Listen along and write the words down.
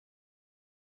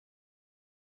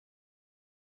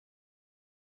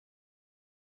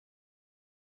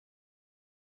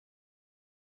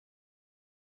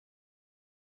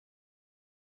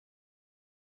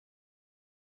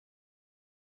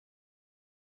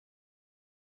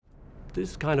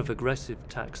This kind of aggressive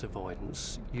tax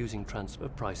avoidance using transfer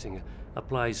pricing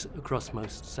applies across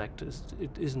most sectors.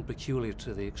 It isn't peculiar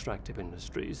to the extractive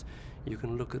industries. You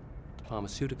can look at the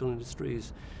pharmaceutical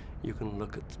industries, you can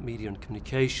look at media and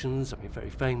communications. I mean, very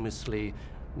famously,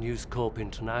 News Corp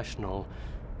International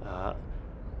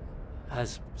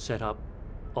has set up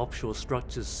offshore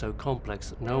structures so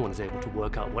complex that no one is able to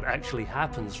work out what actually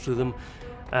happens to them,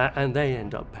 and they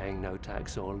end up paying no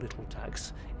tax or little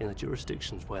tax in the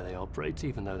jurisdictions where they operate,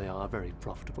 even though they are a very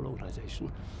profitable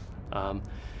organization.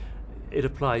 It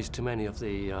applies to many of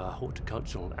the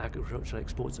horticultural and agricultural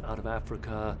exports out of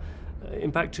Africa,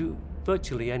 in fact to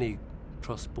virtually any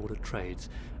cross-border trades.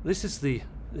 This is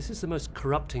the most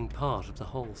corrupting part of the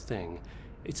whole thing.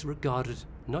 It's regarded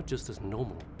not just as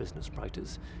normal business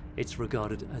practice, it's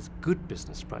regarded as good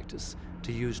business practice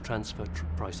to use transfer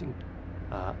pricing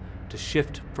to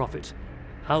shift profit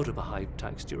out of a high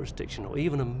tax jurisdiction or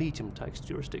even a medium tax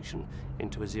jurisdiction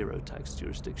into a zero tax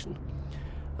jurisdiction.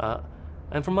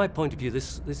 And from my point of view,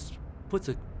 this puts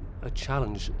a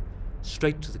challenge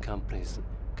straight to the companies.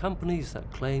 Companies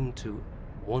that claim to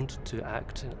want to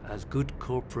act as good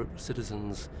corporate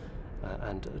citizens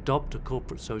and adopt a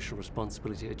corporate social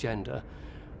responsibility agenda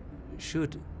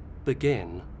should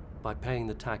begin by paying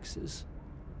the taxes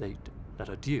that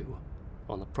are due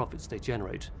on the profits they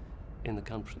generate in the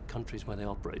countries where they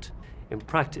operate. In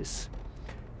practice,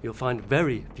 you'll find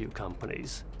very few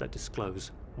companies that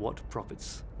disclose what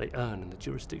profits they earn in the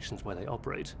jurisdictions where they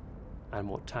operate, and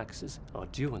what taxes are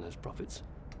due on those profits,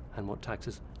 and what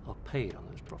taxes are paid on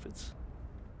those profits.